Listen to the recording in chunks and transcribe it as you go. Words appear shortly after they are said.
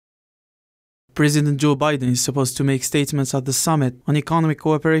President Joe Biden is supposed to make statements at the summit on economic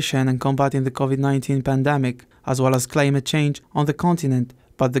cooperation and combating the COVID-19 pandemic, as well as climate change on the continent,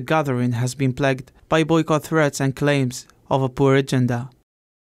 but the gathering has been plagued by boycott threats and claims of a poor agenda.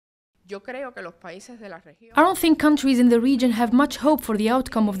 I don't think countries in the region have much hope for the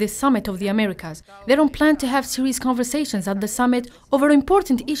outcome of this summit of the Americas. They don't plan to have serious conversations at the summit over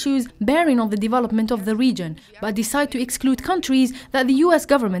important issues bearing on the development of the region, but decide to exclude countries that the US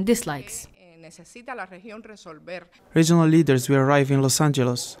government dislikes. Regional leaders will arrive in Los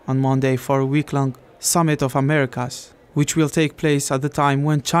Angeles on Monday for a week-long Summit of Americas, which will take place at the time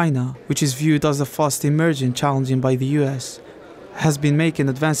when China, which is viewed as the fast emerging challenge by the US, has been making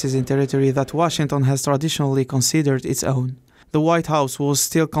advances in territory that Washington has traditionally considered its own. The White House was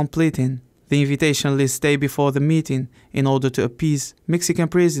still completing the invitation list day before the meeting in order to appease Mexican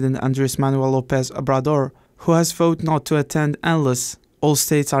President Andrés Manuel López Obrador, who has voted not to attend unless all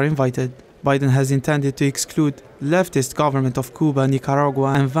states are invited. Biden has intended to exclude leftist government of Cuba,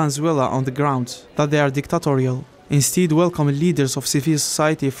 Nicaragua and Venezuela on the grounds that they are dictatorial. Instead, welcome leaders of civil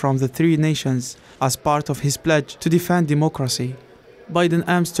society from the three nations as part of his pledge to defend democracy. Biden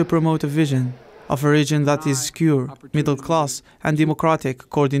aims to promote a vision of a region that is secure, middle class and democratic,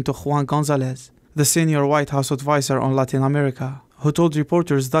 according to Juan Gonzalez, the senior White House advisor on Latin America, who told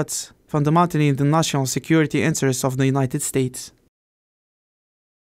reporters that's fundamentally in the national security interests of the United States.